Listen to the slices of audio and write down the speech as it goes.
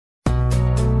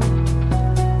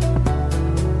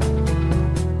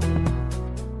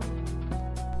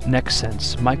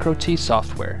NextSense MicroT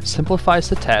software simplifies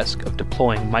the task of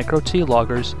deploying MicroT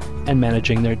loggers and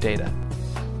managing their data.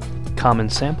 Common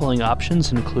sampling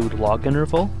options include log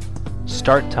interval,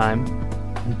 start time,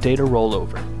 and data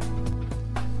rollover.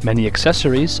 Many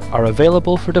accessories are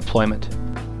available for deployment.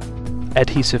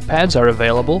 Adhesive pads are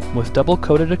available with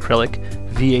double-coated acrylic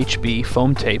VHB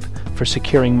foam tape for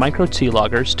securing MicroT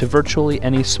loggers to virtually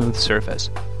any smooth surface.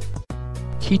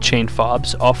 Keychain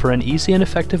fobs offer an easy and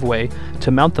effective way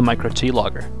to mount the MicroT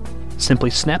logger. Simply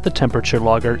snap the temperature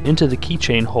logger into the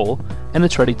keychain hole and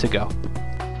it's ready to go.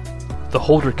 The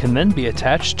holder can then be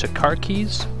attached to car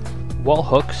keys, wall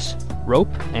hooks,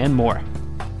 rope, and more.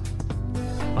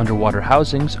 Underwater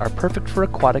housings are perfect for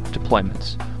aquatic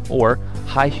deployments or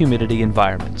high humidity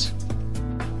environments.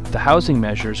 The housing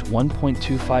measures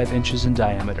 1.25 inches in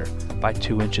diameter by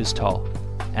 2 inches tall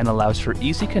and allows for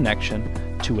easy connection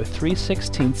to a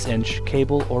 3/16 inch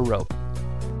cable or rope.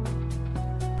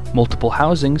 Multiple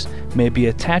housings may be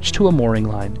attached to a mooring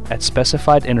line at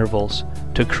specified intervals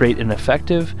to create an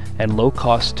effective and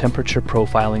low-cost temperature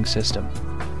profiling system.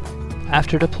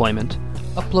 After deployment,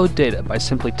 upload data by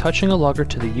simply touching a logger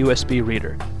to the USB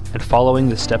reader and following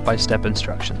the step-by-step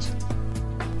instructions.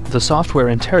 The software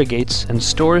interrogates and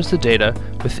stores the data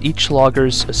with each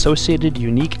logger's associated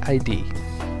unique ID.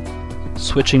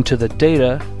 Switching to the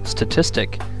Data,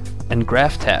 Statistic, and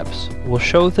Graph tabs will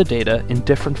show the data in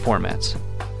different formats.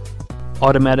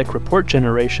 Automatic report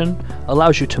generation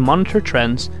allows you to monitor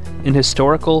trends in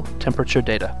historical temperature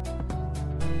data.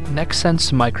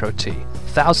 NextSense MicroT,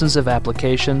 thousands of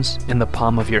applications in the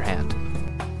palm of your hand.